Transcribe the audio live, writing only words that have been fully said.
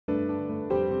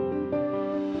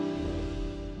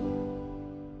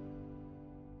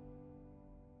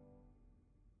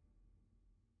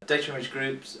Data Image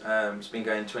Group's has been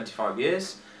going 25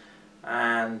 years,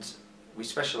 and we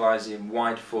specialise in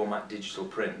wide format digital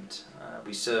print.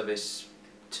 We service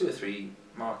 2 or 3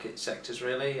 market sectors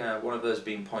really, one of those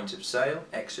being point of sale,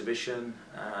 exhibition,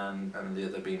 and the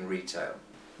other being retail.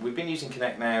 We've been using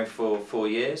Connect now for 4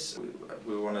 years.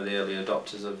 We were one of the early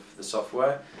adopters of the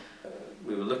software.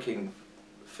 We were looking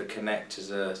for Connect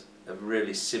as a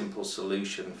really simple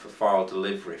solution for file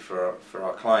delivery for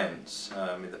our clients.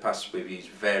 In the past we've used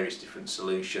various different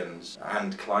solutions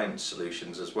and client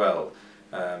solutions as well,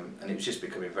 and it was just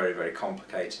becoming very, very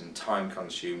complicated and time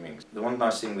consuming. The one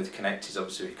nice thing with Connect is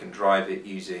obviously we can drive it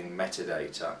using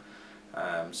metadata.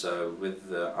 So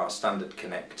with our standard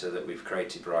connector that we've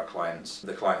created for our clients,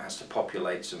 the client has to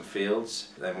populate some fields.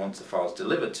 Then once the file's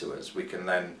delivered to us, we can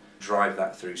then drive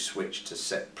that through Switch to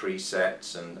set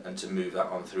presets and to move that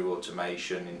on through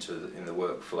automation in the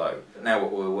workflow. Now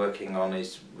what we're working on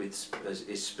is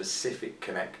specific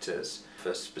connectors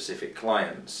for specific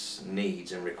clients'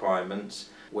 needs and requirements,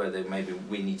 where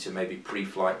we need to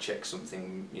pre-flight check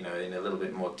something, in a little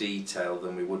bit more detail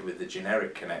than we would with the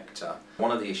generic connector.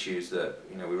 One of the issues that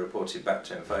we reported back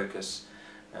to Enfocus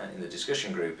in the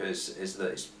discussion group is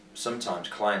that sometimes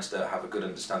clients don't have a good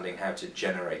understanding how to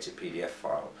generate a PDF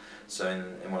file. So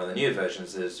in one of the newer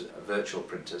versions there's virtual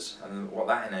printers, and what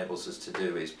that enables us to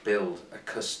do is build a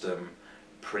custom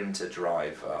printer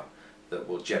driver that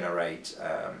will generate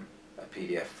a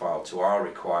PDF file to our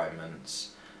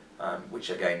requirements, which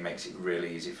again makes it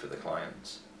really easy for the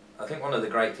clients. I think one of the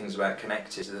great things about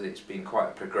Connect is that it's been quite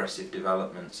a progressive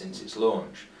development since its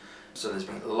launch. So there's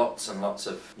been lots and lots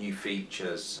of new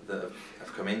features that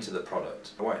have come into the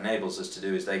product. What it enables us to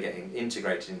do is they get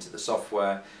integrated into the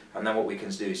software, and then what we can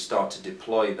do is start to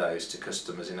deploy those to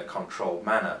customers in a controlled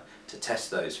manner to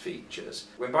test those features.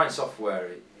 When buying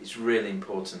software, it's really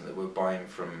important that we're buying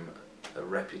from a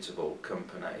reputable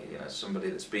company, somebody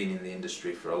that's been in the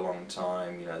industry for a long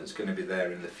time, that's going to be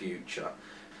there in the future.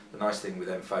 The nice thing with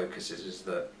Enfocus is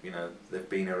that they've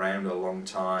been around a long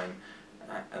time,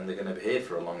 and they're going to be here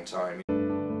for a long time.